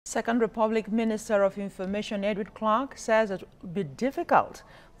Second Republic Minister of Information Edward Clark says it would be difficult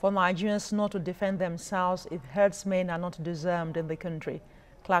for Nigerians not to defend themselves if herdsmen are not disarmed in the country.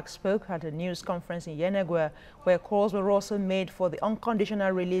 Clark spoke at a news conference in Yenagoa, where calls were also made for the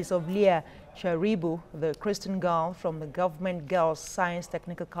unconditional release of Leah Sharibu, the Christian girl from the Government Girls Science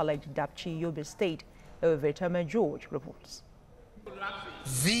Technical College, Dapchi, Yobe State. Overtime George reports.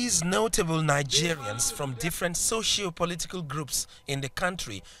 These notable Nigerians from different socio-political groups in the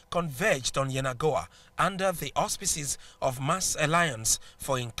country converged on Yenagoa under the auspices of Mass Alliance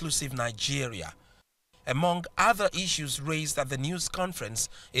for Inclusive Nigeria. Among other issues raised at the news conference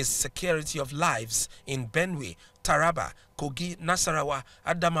is security of lives in Benue, Taraba, Kogi, Nasarawa,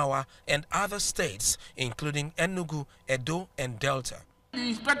 Adamawa and other states including Enugu, Edo and Delta. The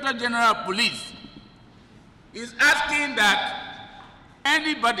Inspector General of Police is asking that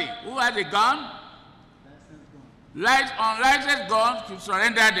anybody who has a gun, unlicensed gun, should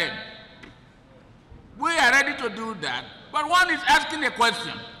surrender them. We are ready to do that, but one is asking a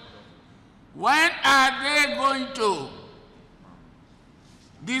question. When are they going to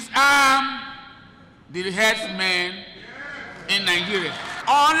disarm the herdsmen in Nigeria?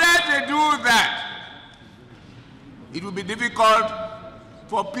 Unless they do that, it will be difficult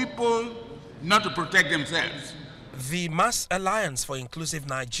for people not to protect themselves. The Mass Alliance for Inclusive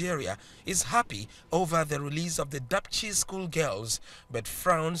Nigeria is happy over the release of the Dapchi school girls, but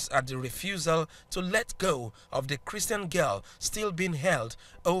frowns at the refusal to let go of the Christian girl still being held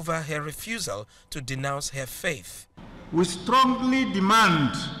over her refusal to denounce her faith. We strongly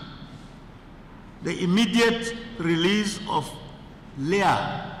demand the immediate release of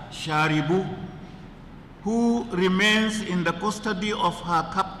Leah Sharibu, who remains in the custody of her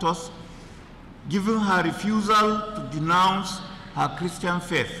captors, given her refusal to denounce her Christian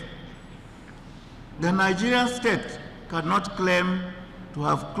faith. The Nigerian state cannot claim to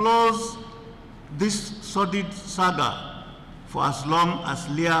have closed this sordid saga for as long as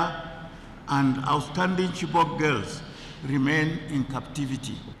Leah and outstanding Chibok girls remain in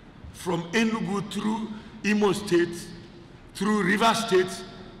captivity. From Enugu through Imo State, through River State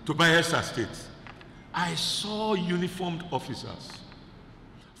to Bayelsa State, I saw uniformed officers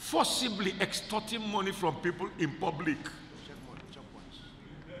forcibly extorting money from people in public.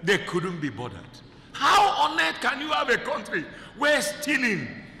 They couldn't be bothered. How on earth can you have a country where stealing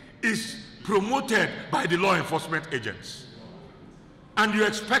is promoted by the law enforcement agents and you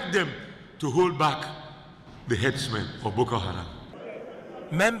expect them to hold back the herdsmen of Boko Haram?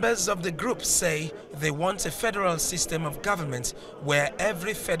 Members of the group say they want a federal system of government where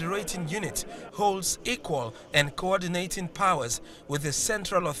every federating unit holds equal and coordinating powers with the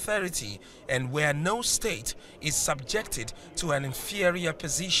central authority and where no state is subjected to an inferior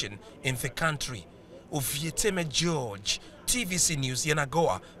position in the country. Overtime George, TVC News,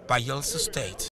 Yenagoa, Bayelsa State.